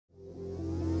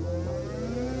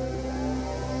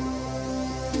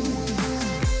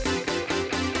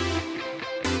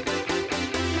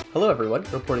Hello everyone,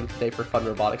 reporting today for Fun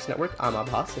Robotics Network, I'm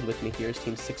Abbas, and with me here is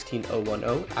Team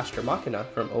 16010, Astra Machina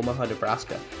from Omaha,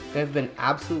 Nebraska. They have been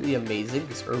absolutely amazing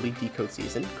this early DECODE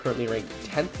season, currently ranked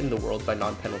 10th in the world by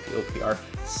non-penalty OPR,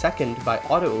 2nd by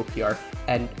Auto OPR,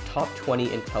 and top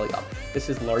 20 in teleop. This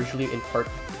is largely in part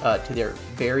to their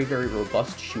very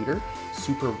robust shooter,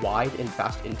 super wide and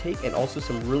fast intake, and also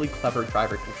some really clever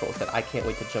driver controls that I can't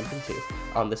wait to jump into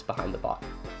on this Behind the Bot.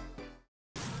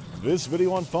 This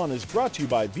video on fun is brought to you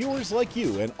by viewers like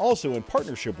you and also in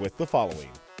partnership with the following.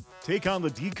 Take on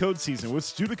the DECODE season with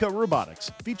Studica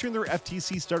Robotics, featuring their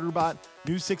FTC starter bot,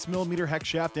 new 6mm hex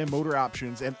shaft and motor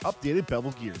options, and updated bevel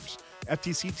gears.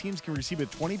 FTC teams can receive a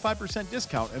 25%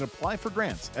 discount and apply for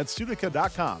grants at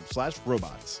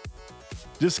studica.com/robots.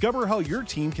 Discover how your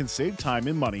team can save time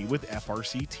and money with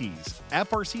FRC Tees.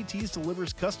 FRC Tees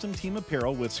delivers custom team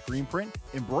apparel with screen print,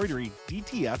 embroidery,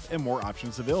 DTF, and more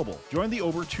options available. Join the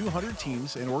over 200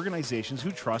 teams and organizations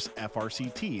who trust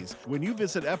FRC Tees when you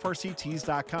visit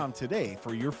frctees.com today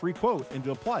for your free quote and to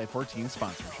apply for team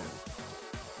sponsorship.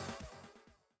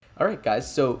 Alright guys,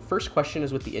 so first question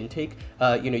is with the intake.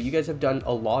 You guys have done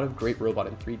a lot of great robot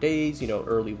in 3 days,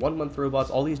 early 1 month robots,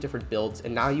 all these different builds,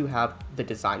 and now you have the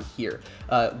design here.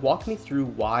 Walk me through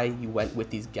why you went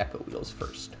with these gecko wheels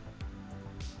first.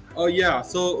 Oh yeah,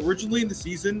 so originally in the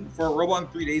season, for a robot in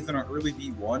 3 days in our early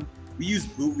V1, we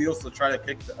used boot wheels to try to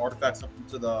kick the artifacts up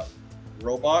into the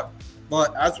robot.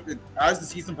 But as the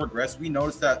season progressed, we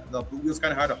noticed that the boot wheels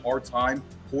kind of had a hard time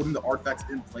holding the artifacts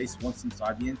in place once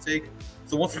inside the intake.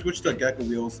 So once we switched to gecko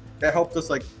wheels, that helped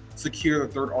us secure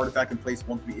the third artifact in place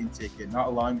once we intake it, not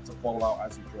allowing it to fall out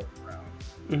as we drove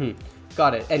around.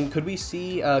 Got it. And could we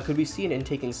see an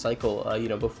intaking cycle,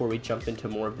 before we jump into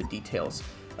more of the details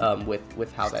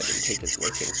with how that intake is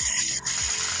working?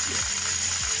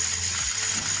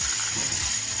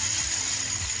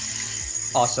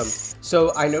 Awesome.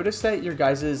 So I noticed that your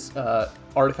guys'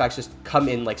 artifacts just come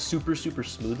in super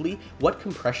smoothly. What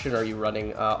compression are you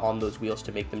running on those wheels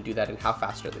to make them do that, and how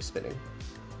fast are they spinning?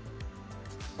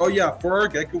 Oh yeah, for our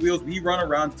gecko wheels, we run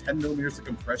around 10mm of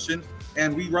compression,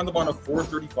 and we run them on a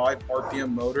 435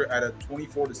 RPM motor at a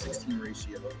 24:16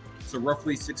 ratio, so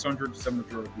roughly 600 to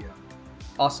 700 RPM.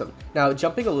 Awesome. Now,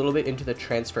 jumping a little bit into the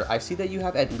transfer, I see that you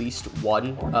have at least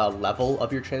one level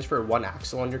of your transfer, one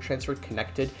axle on your transfer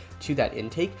connected to that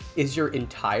intake. Is your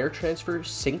entire transfer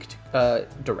synced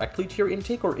directly to your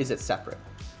intake, or is it separate?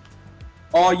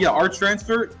 Yeah, our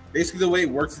transfer, basically the way it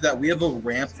works is that we have a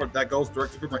ramp that goes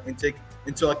directly from our intake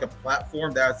into a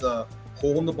platform that has a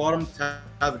hole in the bottom to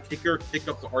have a kicker kick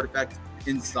up the artifact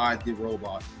inside the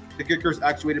robot. The kicker is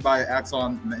actuated by an axle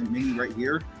on mainly right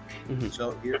here.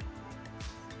 So here.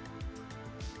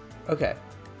 Okay,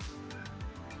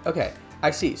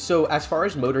 I see. So as far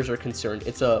as motors are concerned,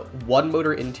 it's a one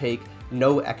motor intake,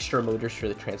 no extra motors for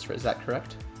the transfer. Is that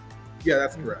correct? Yeah,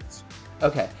 that's correct.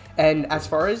 Okay, and as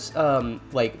far as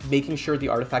making sure the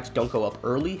artifacts don't go up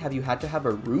early, have you had to have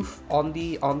a roof on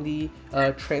the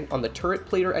turret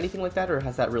plate or anything like that, or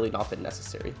has that really not been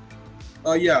necessary?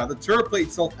 Yeah, the turret plate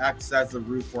itself acts as the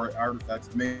roof for our artifacts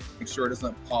to make sure it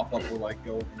doesn't pop up or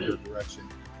go in either direction.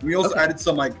 We also added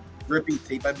some grippy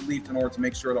tape, I believe, in order to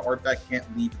make sure the artifact can't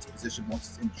leave its position once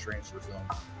it's in the transfer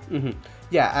zone.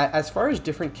 Yeah, as far as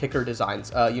different kicker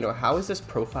designs, how has this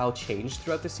profile changed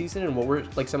throughout the season, and what were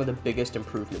some of the biggest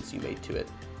improvements you made to it?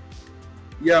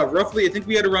 Yeah, roughly, I think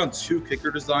we had around 2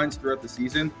 kicker designs throughout the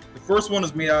season. The first one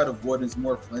is made out of wood and is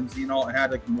more flimsy and all. It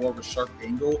had more of a sharp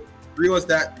angle. We realized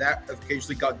that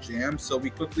occasionally got jammed, so we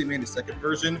quickly made a second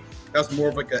version that was more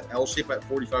of an L shape at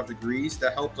 45 degrees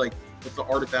that helped with the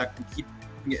artifact and keep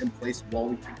it in place while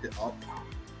we picked it up.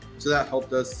 So that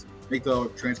helped us make the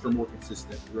transfer more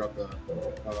consistent throughout the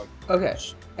okay.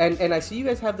 And I see you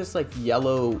guys have this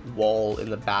yellow wall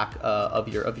in the back of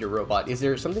your robot. Is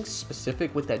there something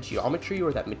specific with that geometry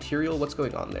or that material? What's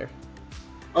going on there?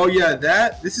 Oh yeah,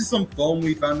 this is some foam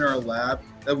we found in our lab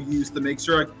that we use to make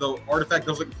sure the artifact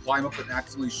doesn't climb up and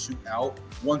accidentally shoot out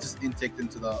once it's intaked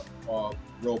into the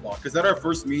robot. Because at our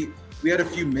first meet, we had a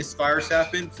few misfires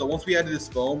happen. So once we added this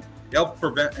foam, it helped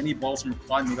prevent any balls from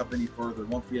climbing up any further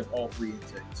once we have all 3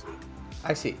 intakes.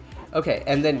 I see. Okay,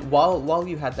 and then while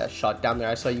you had that shot down there,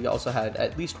 I saw you also had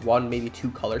at least 1, maybe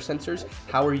 2 color sensors.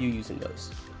 How are you using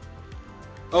those?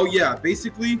 Oh yeah,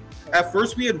 basically, at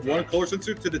first we had 1 color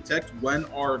sensor to detect when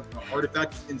our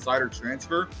artifact is inside our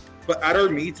transfer. But at our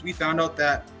meets, we found out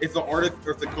that if the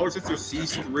color sensor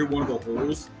sees through one of the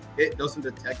holes, it doesn't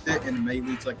detect it, and it may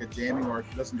lead to a jamming, or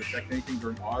if it doesn't detect anything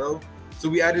during auto. So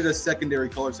we added a secondary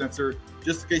color sensor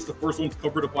just in case the first one's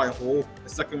covered up by a hole, the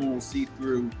second one will see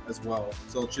through as well.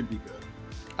 So it should be good.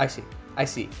 I see. I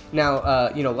see. Now,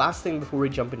 last thing before we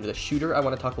jump into the shooter, I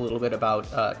want to talk a little bit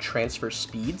about transfer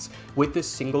speeds. With this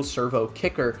single servo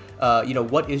kicker,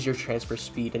 what is your transfer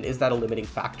speed, and is that a limiting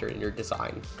factor in your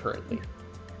design currently?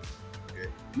 Okay.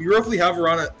 We roughly have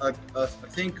around I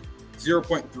think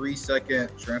 0.3 second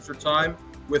transfer time,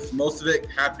 with most of it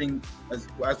happening as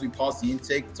we pause the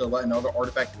intake to let another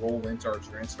artifact roll into our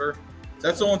transfer. So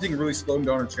that's the only thing really slowing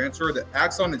down our transfer. The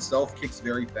axon itself kicks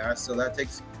very fast, so that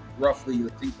takes roughly, I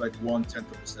think, like 1/10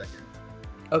 of a second.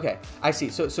 Okay, I see.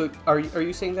 So are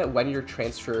you saying that when your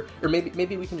transfer, or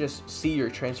maybe we can just see your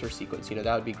transfer sequence?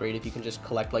 That would be great if you can just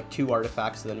collect like 2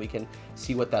 artifacts, and then we can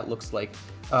see what that looks like.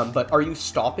 But are you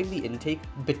stopping the intake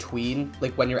between,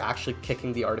 like, when you're actually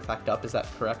kicking the artifact up? Is that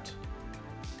correct?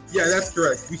 Yeah, that's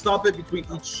correct. We stop it between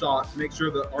each shot to make sure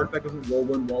the artifact doesn't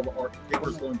roll in while the kicker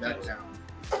is going back down.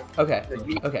 Okay.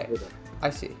 Okay. I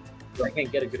see. I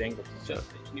can't get a good angle. So,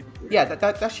 yeah,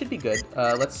 that should be good.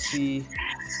 Let's see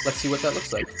what that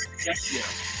looks like. Yeah.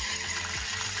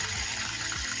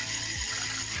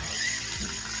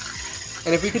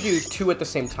 And if we could do 2 at the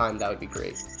same time, that would be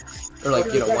great. Or like,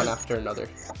 one after another.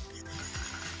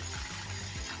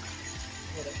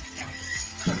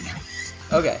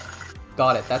 Okay,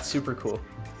 got it. That's super cool.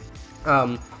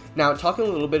 Now, talking a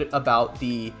little bit about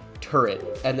the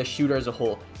turret and the shooter as a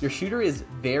whole. Your shooter is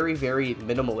very, very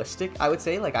minimalistic, I would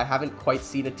say. Like, I haven't quite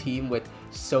seen a team with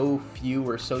so few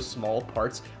or so small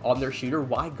parts on their shooter.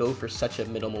 Why go for such a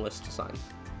minimalist design?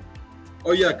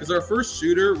 Oh yeah, because our first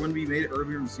shooter, when we made it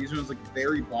earlier in the season, was like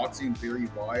very boxy and very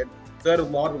wide. So it had a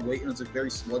lot of weight and it was like very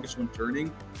sluggish when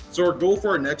turning. So our goal for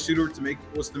our next shooter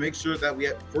was to make sure that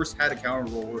we first had a counter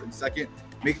roller, and second,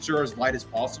 make sure as light as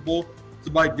possible. So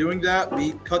by doing that,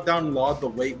 we cut down a lot of the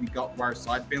weight we got by our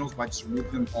side panels by just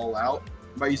removing them all out,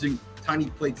 by using tiny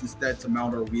plates instead to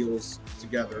mount our wheels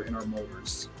together in our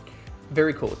motors.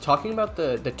 Very cool. Talking about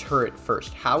the turret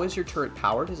first, how is your turret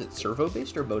powered? Is it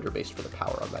servo-based or motor-based for the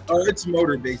power on that turret? It's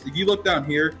motor-based. If you look down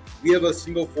here, we have a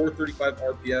single 435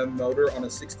 RPM motor on a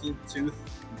 16-tooth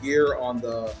gear on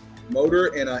the motor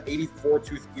and an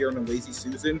 84-tooth gear on a Lazy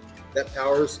Susan that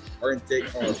powers our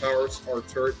intake, powers our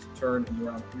turret to turn in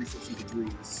around 360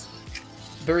 degrees.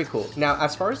 Very cool. Now,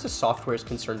 as far as the software is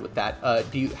concerned with that,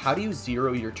 how do you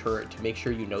zero your turret to make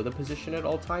sure you know the position at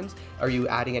all times? Are you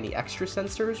adding any extra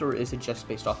sensors, or is it just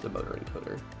based off the motor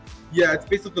encoder? Yeah, it's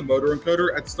based off the motor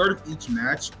encoder. At the start of each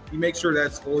match, we make sure that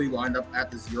it's fully lined up at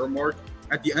the 0 mark.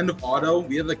 At the end of auto,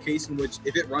 we have a case in which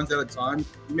if it runs out of time,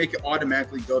 we make it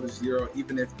automatically go to 0,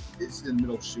 even if it's in the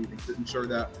middle of shooting, to ensure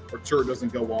that our turret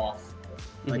doesn't go off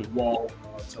like while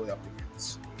teleop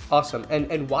begins. Awesome.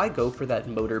 And why go for that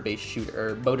motor-based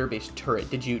shooter or motor-based turret?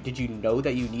 Did you know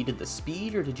that you needed the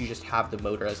speed, or did you just have the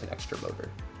motor as an extra motor?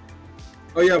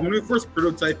 Oh yeah, when we were first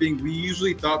prototyping, we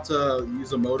usually thought to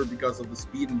use a motor because of the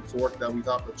speed and torque that we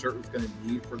thought the turret was going to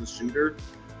need for the shooter.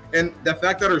 And the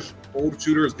fact that our old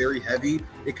shooter is very heavy,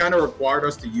 it kind of required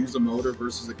us to use a motor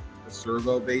versus a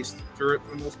servo-based turret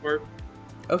for the most part.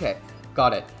 Okay,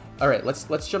 got it. All right,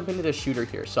 let's jump into the shooter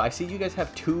here. So I see you guys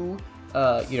have 2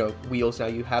 wheels now.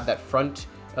 You have that front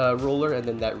roller and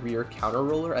then that rear counter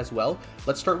roller as well.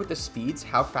 Let's start with the speeds.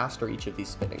 How fast are each of these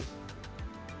spinning?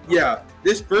 Yeah,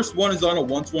 this first one is on a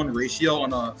 1-to-1 ratio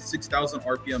on a 6,000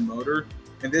 RPM motor,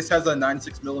 and this has a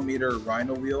 96mm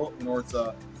Rhino wheel in order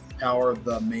to power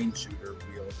the main shooter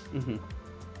wheel.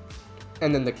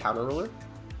 And then the counter roller?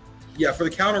 Yeah, for the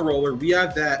counter roller, we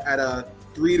have that at a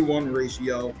 3-to-1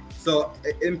 ratio. So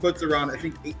it inputs around, I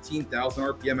think, 18,000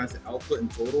 RPM as an output in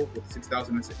total, with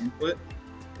 6,000 as an input.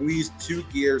 And we use 2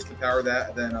 gears to power that,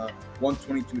 and then a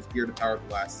 122th gear to power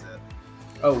the last set.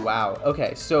 Oh wow.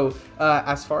 Okay, so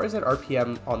as far as that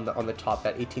RPM on the top,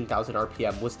 that 18,000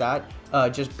 RPM, was that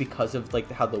just because of like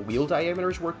how the wheel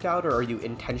diameters worked out, or are you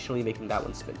intentionally making that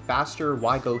one spin faster?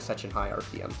 Why go such a high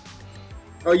RPM?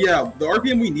 Oh yeah, the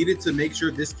RPM we needed to make sure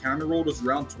this counter roll was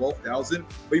around 12,000,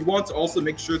 but we want to also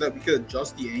make sure that we could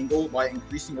adjust the angle by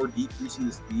increasing or decreasing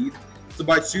the speed. So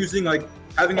by choosing like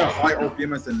having a high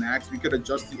RPM as the max, we could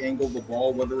adjust the angle of the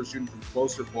ball, whether we're shooting from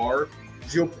close or far,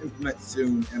 which we'll implement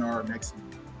soon in our next meeting.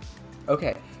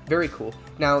 Okay, very cool.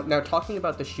 Now talking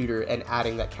about the shooter and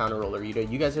adding that counter roller, you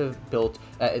guys have built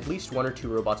at least 1 or 2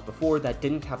 robots before that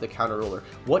didn't have the counter roller.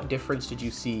 What difference did you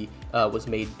see was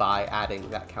made by adding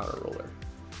that counter roller?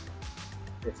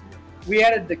 We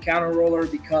added the counter roller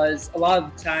because a lot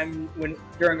of the time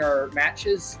during our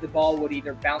matches, the ball would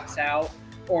either bounce out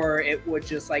or it would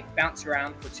just like bounce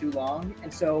around for too long.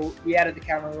 And so we added the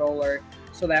counter roller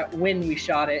so that when we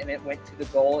shot it and it went to the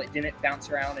goal, it didn't bounce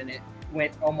around and it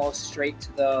went almost straight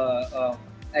to the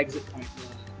exit point.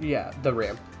 Yeah, the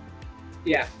ramp.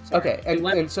 Yeah. Sorry. Okay,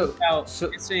 and so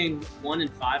it's saying 1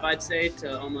 and 5, I'd say,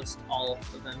 to almost all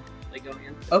of them like going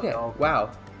in. Okay,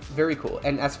 wow. Very cool.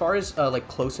 And as far as like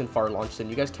close and far launch, then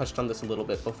you guys touched on this a little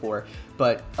bit before,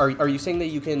 but are you saying that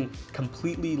you can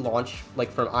completely launch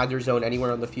like from either zone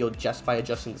anywhere on the field just by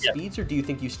adjusting the speeds, or do you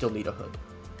think you still need a hood?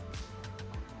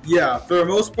 Yeah, for the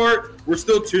most part, we're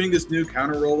still tuning this new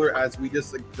counter roller as we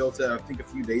just like built it, I think, a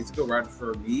few days ago, right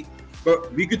for me.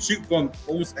 But we could shoot from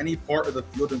almost any part of the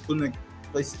field, including like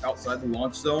places outside the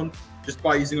launch zone, just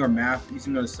by using our math,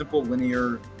 using a simple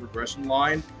linear regression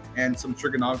line and some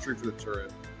trigonometry for the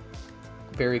turret.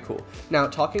 Very cool. Now,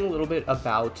 talking a little bit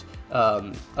about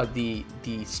the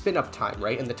spin up time,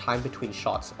 right, and the time between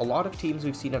shots. A lot of teams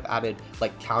we've seen have added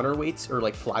like counterweights or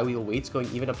like flywheel weights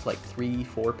going even up to like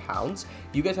 3-4 pounds.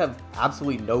 You guys have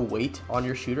absolutely no weight on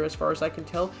your shooter as far as I can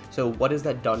tell. So what has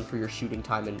that done for your shooting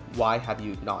time, and why have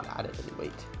you not added any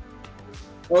weight?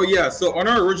 Oh yeah, so on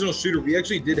our original shooter, we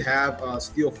actually did have a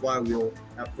steel flywheel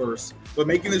at first, but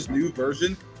making this new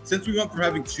version, since we went from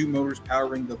having 2 motors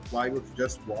powering the flywheel to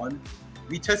just 1,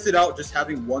 we tested out just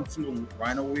having 1 single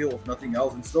Rhino wheel, if nothing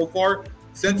else. And so far,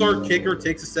 since our kicker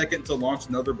takes a second to launch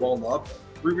another ball up,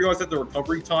 we realized that the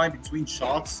recovery time between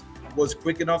shots was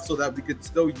quick enough so that we could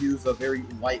still use a very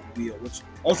light wheel, which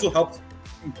also helped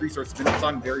increase our spin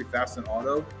time very fast in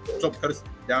auto, which helped cut us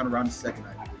down around a second,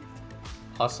 I believe.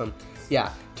 Awesome.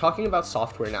 Yeah, talking about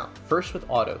software now. First with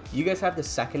auto, you guys have the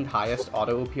 2nd highest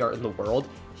auto OPR in the world.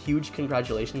 Huge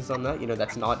congratulations on that. You know,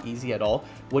 that's not easy at all.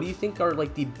 What do you think are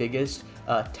like the biggest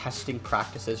testing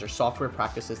practices or software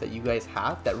practices that you guys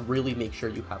have that really make sure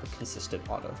you have a consistent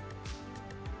auto?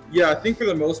 Yeah, I think for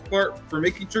the most part, for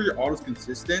making sure your auto's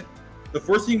consistent, the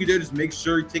first thing you do is make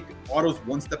sure you take autos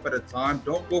 1 step at a time.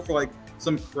 Don't go for like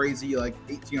some crazy like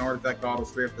 18 artifact auto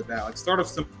straight off the bat. Like start off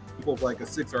simple with like a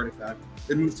 6 artifact,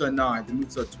 then move to a 9, then move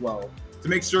to a 12. To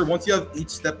make sure once you have each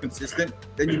step consistent,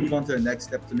 then you move on to the next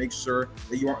step to make sure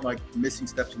that you aren't like missing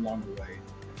steps along the way.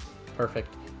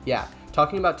 Perfect. Yeah.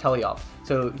 Talking about teleop.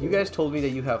 So you guys told me that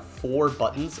you have 4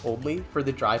 buttons only for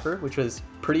the driver, which was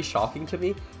pretty shocking to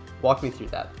me. Walk me through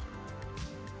that.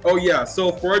 Oh yeah,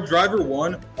 so for our driver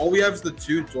 1, all we have is the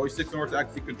 2 joysticks in order to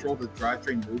actually control the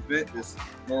drivetrain movement, this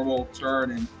normal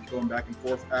turn and going back and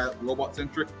forth at robot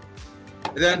centric.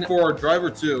 And then for our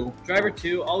driver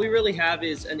 2, all we really have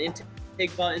is an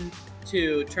intake button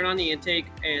to turn on the intake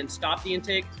and stop the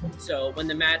intake. So when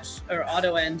the match or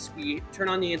auto ends, we turn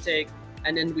on the intake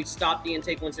and then we stop the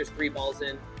intake once there's 3 balls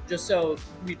in, just so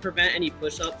we prevent any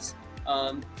push-ups.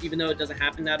 Even though it doesn't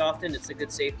happen that often, it's a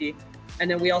good safety. And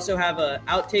then we also have a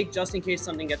outtake just in case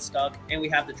something gets stuck, and we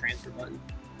have the transfer button.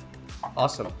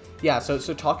 Awesome. Yeah, so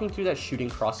talking through that shooting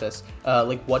process,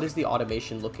 like what is the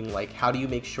automation looking like? How do you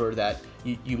make sure that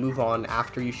you move on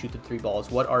after you shoot the 3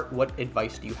 balls? What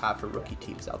advice do you have for rookie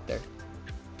teams out there?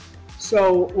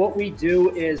 So what we do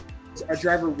is our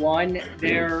driver 1,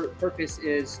 their purpose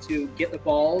is to get the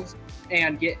balls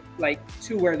and get like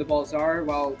to where the balls are,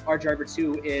 while our driver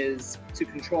 2 is to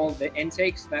control the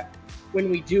intakes, that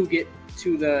when we do get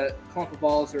to the clump of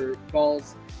balls or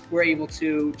balls, we're able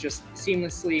to just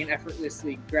seamlessly and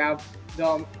effortlessly grab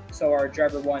them, so our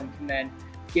driver 1 can then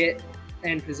get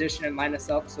in position and line us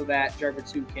up so that driver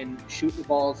 2 can shoot the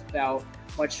balls without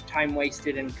much time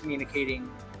wasted in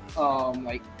communicating,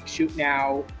 like shoot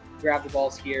now, grab the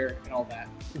balls here, and all that.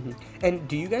 Mm-hmm. And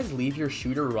do you guys leave your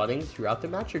shooter running throughout the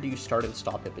match, or do you start and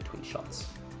stop it between shots?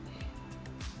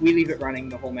 We leave it running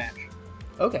the whole match.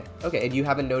 Okay, and you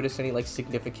haven't noticed any like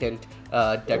significant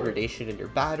degradation in your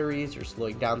batteries or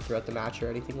slowing down throughout the match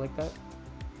or anything like that?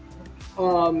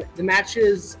 The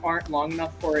matches aren't long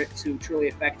enough for it to truly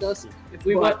affect us. If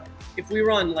we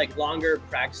run like longer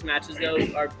practice matches though,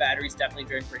 our batteries definitely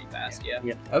drain pretty fast. Yeah.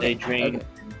 Okay. They drain. Okay.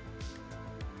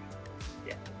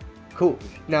 Cool.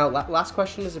 Now, last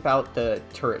question is about the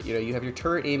turret. You know, you have your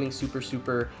turret aiming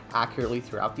super accurately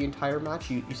throughout the entire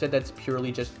match. You said that's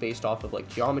purely just based off of like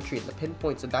geometry and the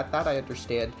pinpoints, and that I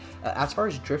understand. As far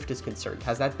as drift is concerned,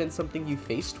 has that been something you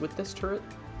faced with this turret?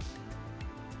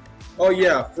 oh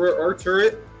yeah, for our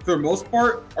turret, for the most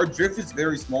part, our drift is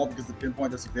very small because the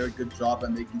pinpoint does a very good job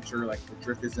at making sure like the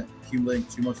drift isn't accumulating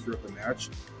too much throughout the match.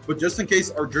 But just in case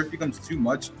our drift becomes too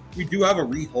much, we do have a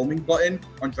rehoming button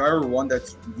on driver 1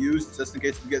 that's used just in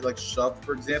case we get like shoved,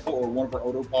 for example, or one of our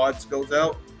autopods goes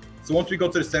out. So once we go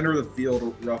to the center of the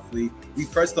field, roughly, we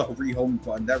press the rehome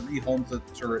button. That rehomes the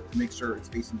turret to make sure it's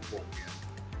facing the goal again.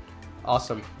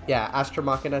 Awesome. Yeah, Astra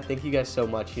Machina, thank you guys so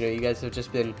much. You know, you guys have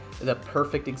just been the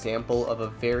perfect example of a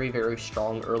very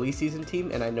strong early season team,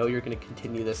 and I know you're going to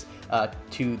continue this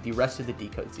to the rest of the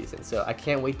Decode season. So I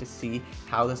can't wait to see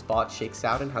how this bot shakes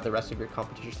out and how the rest of your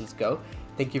competitions go.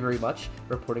 Thank you very much.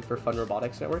 Reporting for Fun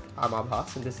Robotics Network, I'm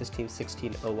Abhas, and this is Team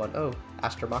 16010,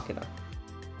 Astra Machina.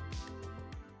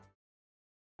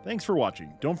 Thanks for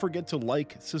watching. Don't forget to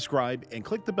like, subscribe, and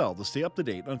click the bell to stay up to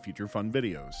date on future fun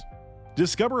videos.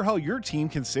 Discover how your team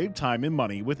can save time and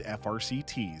money with FRC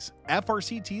Tees.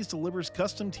 FRC Tees delivers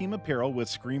custom team apparel with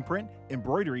screen print,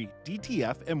 embroidery,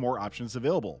 DTF, and more options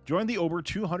available. Join the over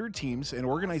 200 teams and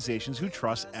organizations who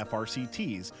trust FRC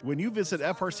Tees when you visit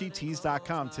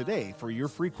frctees.com today for your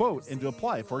free quote and to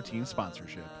apply for team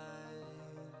sponsorship.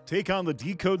 Take on the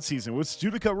Decode season with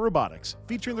Studica Robotics,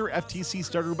 featuring their FTC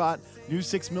starter bot, new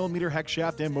 6mm hex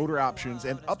shaft and motor options,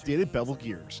 and updated bevel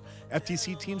gears.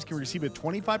 FTC teams can receive a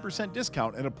 25%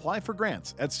 discount and apply for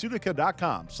grants at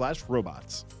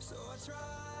studica.com/robots.